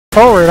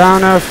Forward, I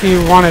don't know if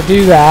you want to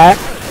do that.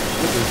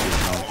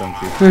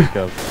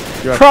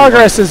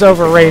 Progress is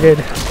overrated.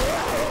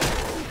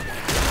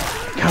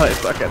 God, I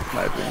suck at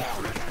sniping.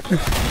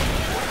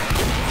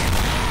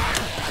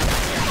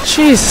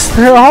 Jeez,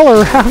 they're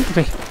all around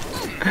me.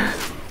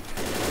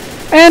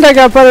 And I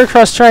got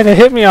Buttercrust trying to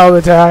hit me all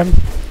the time.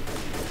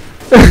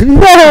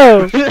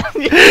 No!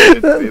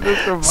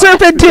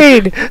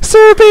 Serpentine!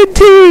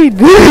 Serpentine!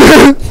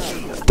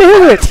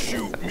 Damn it!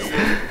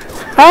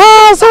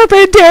 Oh,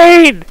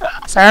 Serpentine!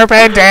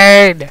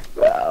 Serpentine!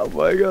 Oh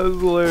my god,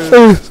 it's hilarious.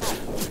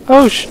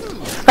 Oh,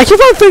 I keep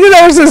on thinking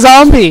that was a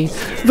zombie,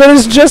 but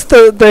it's just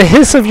the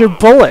hiss of your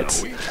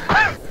bullets.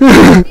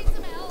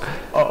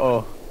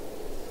 Uh-oh.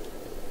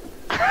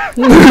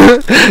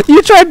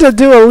 You tried to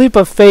do a leap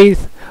of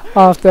faith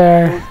off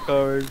there.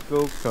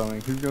 Bill's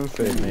coming. Who's gonna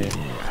save me?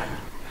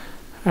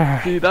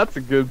 See, that's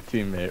a good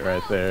teammate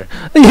right there.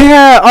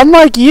 Yeah,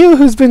 unlike you,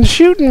 who's been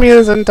shooting me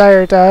this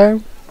entire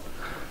time.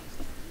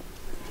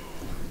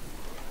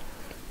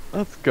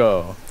 Let's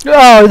go.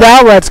 Oh,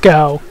 now let's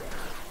go.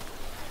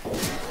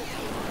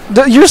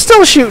 You're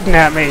still shooting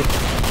at me.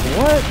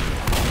 What?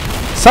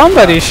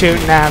 Somebody's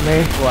shooting at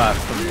me.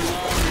 Blasphemy.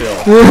 Still.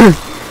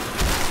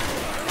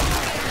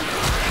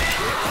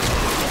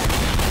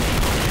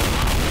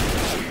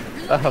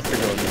 That has to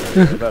go in the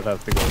video. That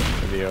has to go in the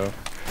video.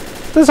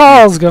 This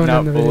all's going Juking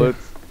in the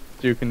bullets.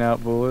 Juking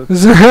out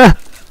bullets.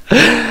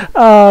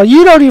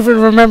 You don't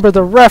even remember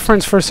the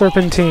reference for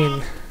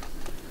Serpentine.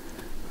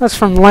 That's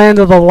from Land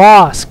of the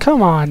Lost.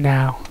 Come on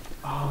now.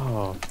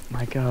 Oh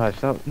my gosh,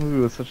 that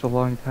movie was such a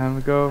long time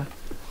ago.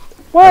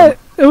 What?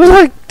 It was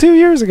like 2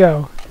 years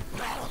ago.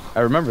 I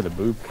remember the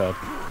boob cup.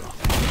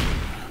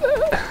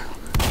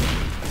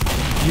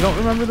 You don't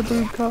remember the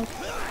boob cup?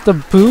 The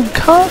boob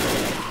cup?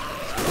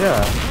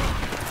 Yeah.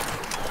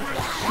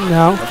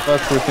 No. I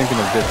thought we were thinking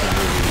of different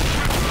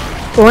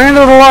movies. Land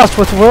of the Lost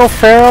with Will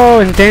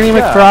Ferrell and Danny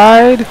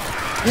McBride.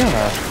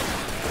 Yeah.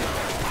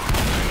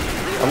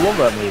 I love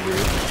that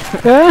movie.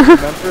 Yeah.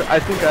 Remember? I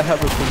think I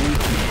have a solution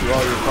to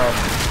all your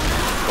problems.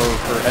 Or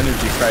for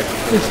energy crisis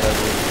or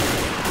whatever.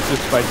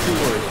 Just by 2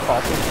 words.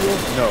 Fossil fuel?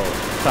 No.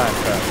 Time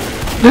travel.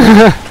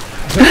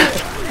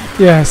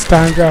 Yes,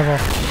 time travel.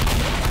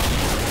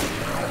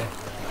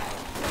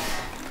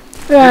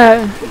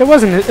 Yeah, it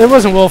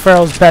wasn't Will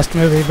Ferrell's best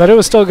movie, but it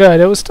was still good.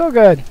 It was still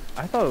good.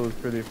 I thought it was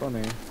pretty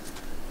funny.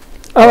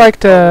 I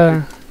liked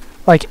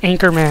like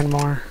Anchorman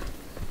more.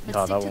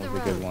 Oh, that one was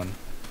a good one.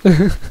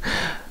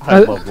 I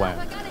love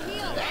Lamp.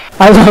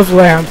 I love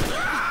Lamp.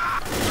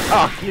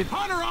 Oh,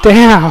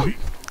 damn!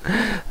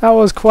 That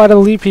was quite a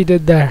leap he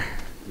did there.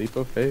 Leap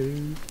of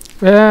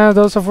faith. Yeah,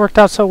 those have worked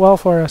out so well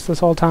for us this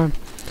whole time.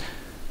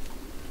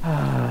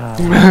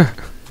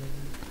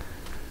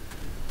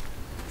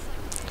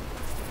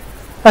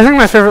 I think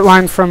my favorite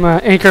line from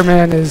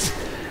Anchorman is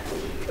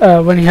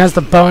when he has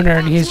the boner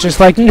and he's just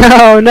like, no,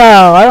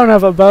 I don't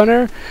have a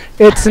boner.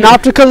 It's an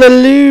optical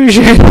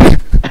illusion.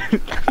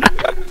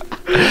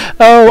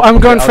 Oh, I'm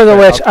going for the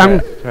witch.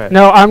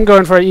 No, I'm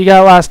going for it. You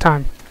got it last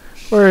time.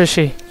 Where is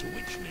she?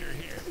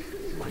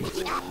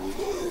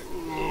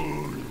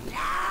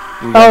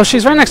 Oh,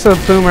 she's right next to the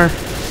boomer.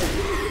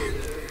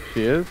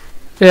 She is?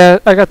 Yeah,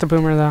 I got the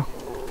boomer though.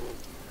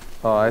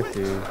 Oh, I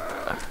see.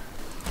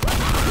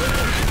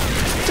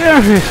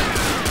 Damn it.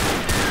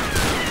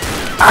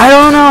 I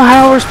don't know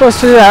how we're supposed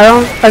to do that.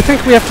 I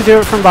think we have to do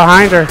it from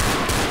behind her.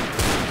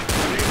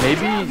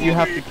 Maybe you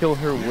have to kill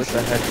her with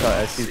a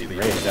headshot as she's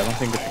enraged. I don't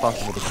think it's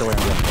possible to kill her in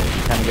one hit.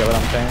 You kinda get what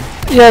I'm saying?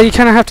 Yeah, you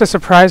kinda have to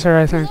surprise her,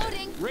 I think.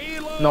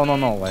 No,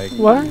 like...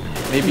 What?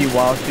 Maybe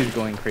while she's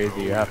going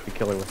crazy, you have to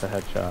kill her with a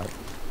headshot.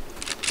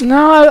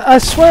 No, I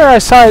swear I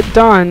saw it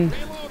done.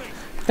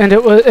 And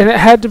it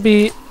had to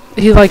be...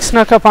 He like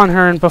snuck up on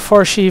her, and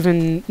before she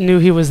even knew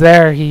he was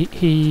there,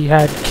 he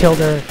had killed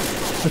her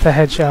with a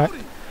headshot.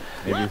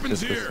 Maybe it's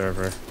just the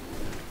server.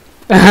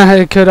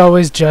 It could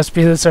always just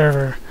be the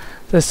server.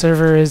 This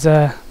server is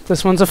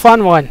this one's a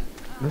fun one.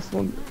 This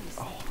one,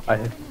 a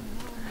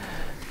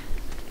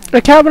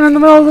cabin in the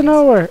middle of the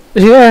nowhere.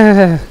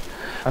 Yeah,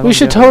 we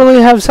should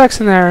totally have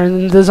sex in there,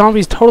 and the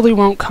zombies totally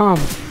won't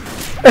come.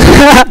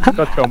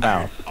 Shut your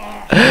mouth.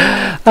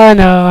 I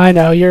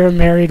know. You're a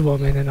married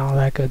woman and all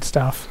that good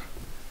stuff.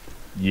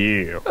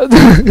 Yeah.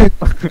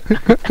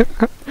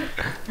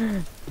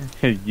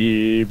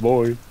 Yeah,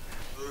 boy.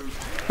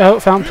 Oh,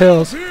 found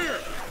pills.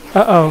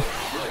 Uh-oh.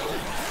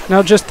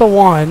 No, just the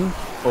one.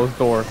 Close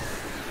door.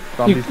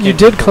 You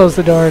did close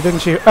the door,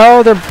 didn't you?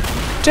 Oh, they're...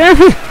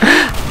 Damn it!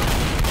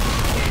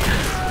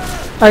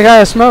 I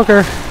got a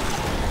smoker.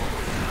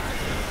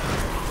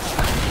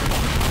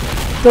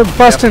 They're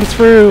busting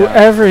through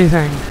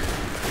everything.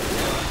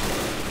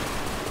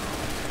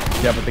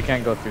 Yeah, but they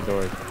can't go through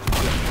doors.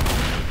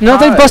 No,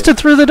 they busted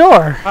through the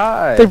door.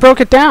 Hi. They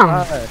broke it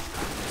down. Hi.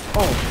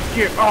 Oh,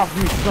 get off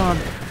me, son.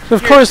 So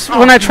of course,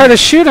 when I try to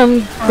shoot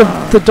him,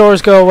 the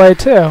doors go away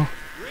too.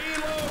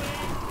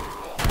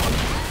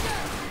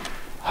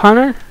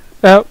 Hunter?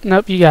 Oh,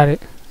 nope, you got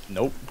it.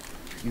 Nope.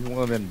 He's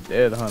one of them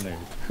dead hunters.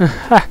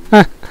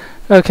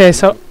 Okay,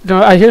 so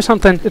no, I hear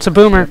something. It's a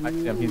boomer. I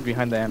see him. He's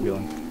behind the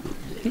ambulance.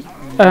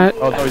 Uh,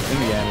 Oh no, he's in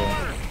the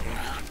ambulance.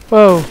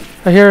 whoa!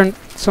 I hear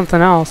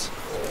something else.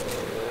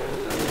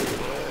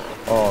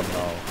 Oh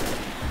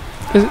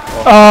no. Is it,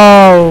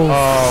 oh.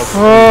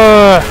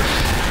 Oh.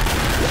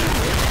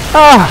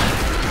 Ah.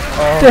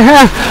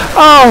 Damn.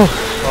 Oh.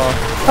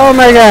 Oh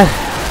my god.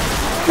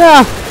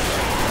 No.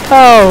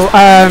 Oh.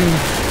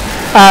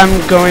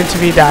 I'm going to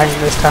be dying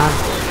this time.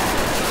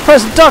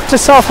 Press duck to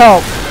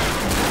self-help.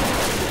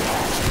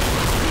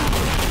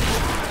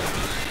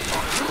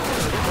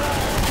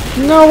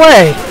 No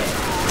way.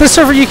 This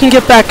server you can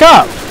get back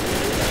up.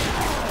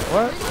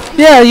 What?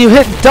 Yeah, you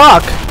hit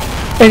duck,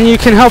 and you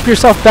can help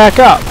yourself back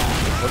up.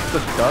 What's the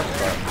duck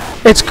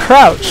button? It's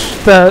crouch.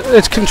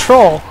 It's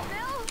control.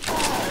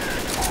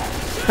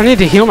 I need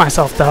to heal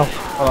myself though.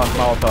 Hold on,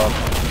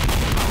 Molotov.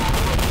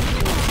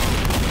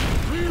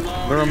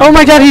 Oh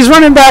my god, he's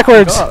running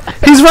backwards.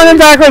 He's running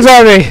backwards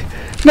on me.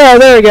 No,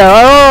 there we go.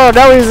 Oh,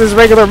 now he's this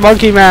regular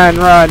monkey man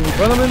run.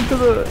 Run him into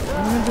the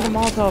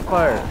Molotov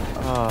fire.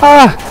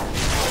 Ah.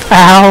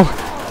 Ow.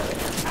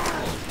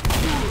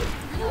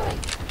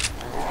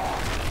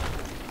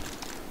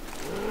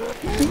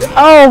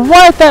 Oh,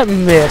 what? That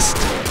missed.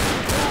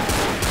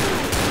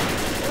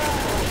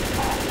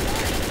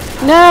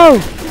 No!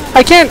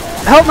 I can't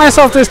help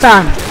myself this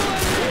time.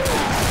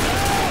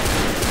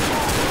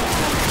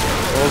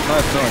 Well, it's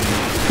nice knowing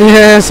you.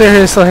 Yeah,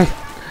 seriously.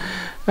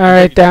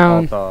 Alright,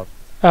 down. Molotov.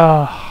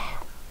 Oh.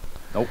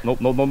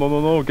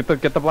 No.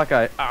 Get the black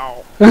guy.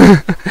 Ow.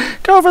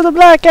 Go for the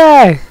black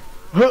guy!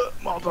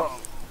 Molotov.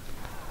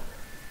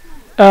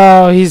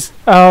 Oh,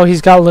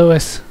 he's got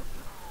Lewis.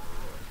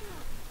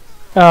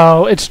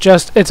 Oh,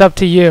 it's up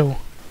to you.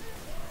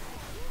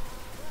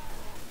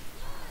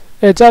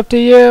 It's up to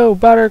you,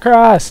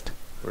 Buttercrust.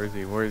 Where is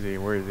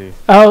he?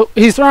 Oh,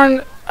 he's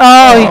throwing.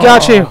 Oh, he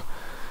got you.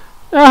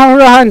 Oh,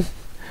 run.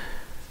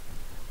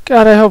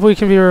 God, I hope we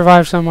can be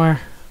revived somewhere.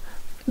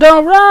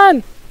 Don't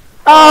run.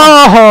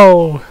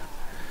 Oh.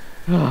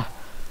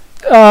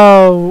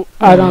 Oh,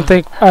 I don't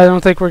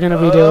think we're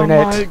gonna be doing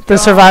it. The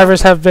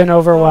survivors have been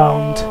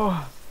overwhelmed.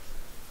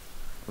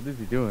 What is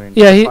he doing?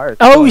 Yeah,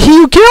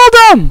 you killed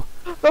him.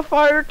 The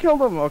fire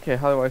killed him. Okay,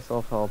 how do I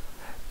self-help?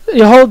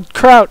 You hold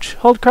crouch.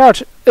 Hold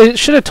crouch. It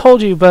should have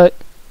told you, but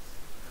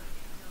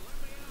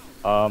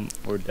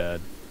we're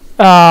dead.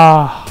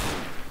 now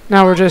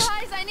we're just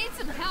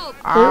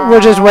we're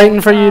just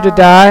waiting for you to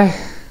die.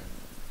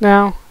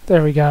 Now,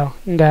 there we go.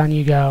 And down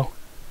you go.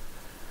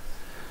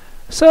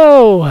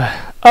 So,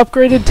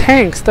 upgraded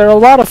tanks. They're a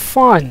lot of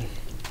fun.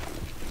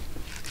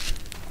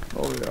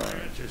 Oh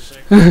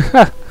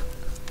yeah.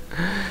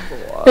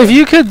 If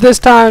you could this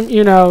time,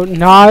 you know,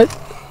 not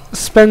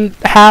spend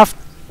half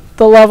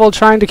the level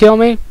trying to kill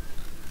me.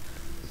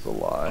 It's a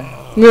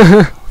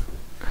lie.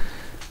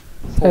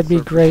 That'd be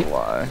great. A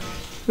lie.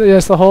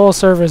 Yes, the whole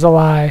server's a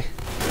lie.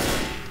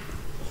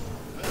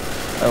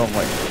 I don't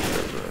like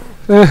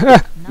this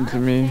server. To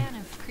me.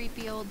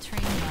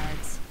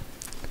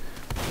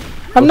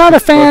 I'm not a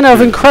fan of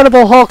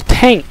Incredible Hulk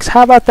tanks.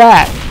 How about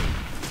that?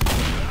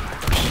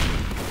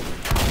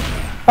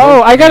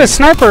 Oh, I got a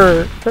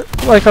sniper,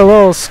 like a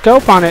little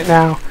scope on it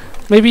now.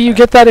 Maybe you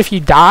get that if you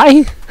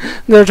die?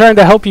 They're trying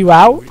to help you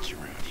out?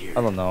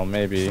 I don't know,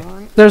 maybe.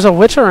 There's a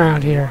witch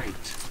around here.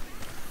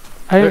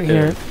 I didn't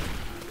hear it.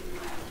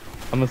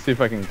 I'm gonna see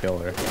if I can kill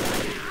her.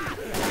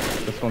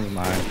 This one's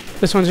mine.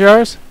 This one's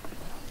yours?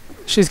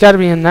 She's got to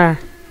be in there.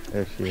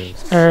 There she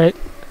is. Alright.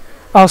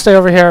 I'll stay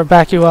over here and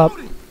back you up.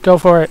 Go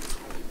for it.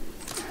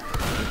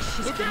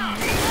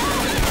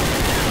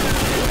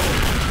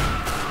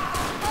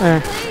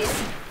 There.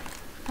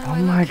 Oh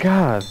my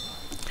god.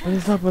 What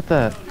is up with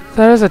that?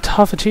 That is a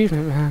tough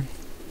achievement, man.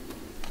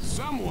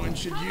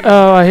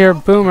 Oh, I hear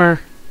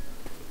Boomer.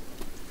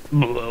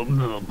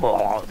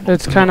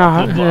 It's kind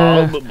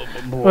of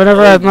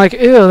whatever. I'm like,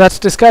 ew, that's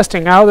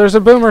disgusting. Oh, there's a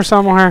Boomer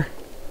somewhere.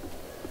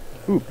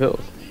 Ooh,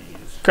 pills.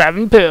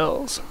 Grabbing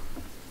pills.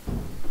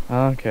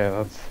 Okay,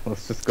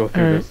 let's just go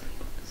through this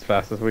as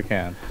fast as we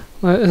can.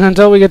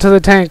 Until we get to the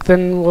tank,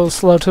 then we'll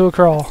slow to a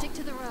crawl. Stick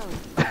to the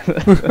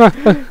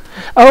road.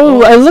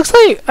 Oh, it looks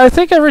like I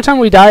think every time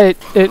we die,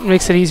 it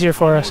makes it easier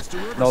for us.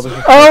 No,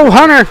 there's Oh,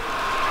 Hunter!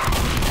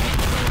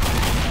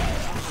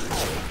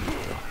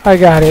 I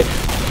got it.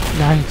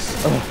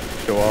 Nice.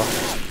 Oh, show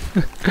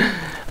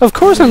off. Of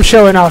course I'm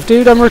showing off,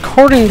 dude. I'm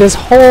recording this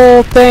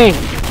whole thing.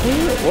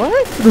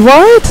 What?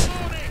 What?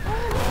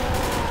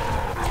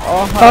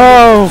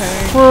 Oh,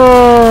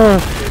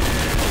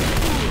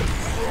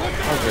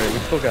 Okay, we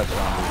still got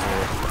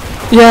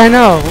zombies here. yeah, I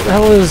know.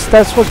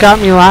 That's what got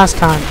me last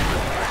time.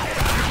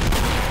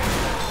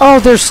 Oh,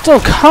 they're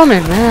still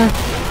coming, man.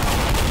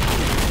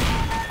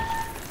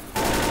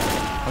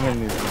 I'm gonna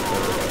need some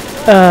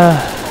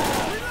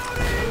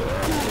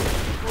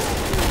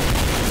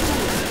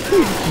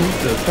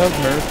Jesus, have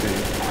mercy.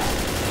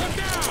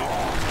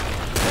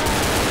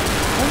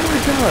 Oh my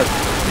god.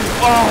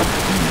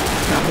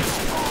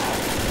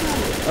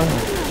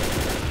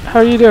 how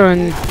are you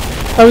doing?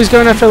 Oh, he's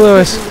going after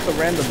Lewis. With a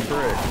random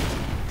brick.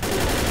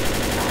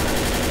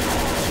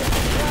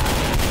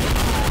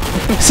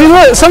 See,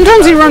 look,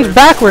 sometimes he runs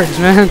backwards,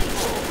 man.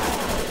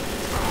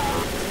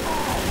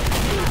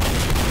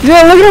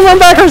 Yeah, look at him run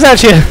backwards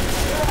at you. No.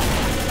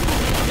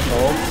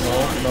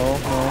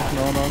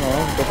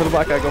 Go for the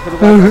black guy. Go for the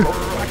black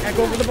guy.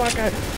 Go for the black guy.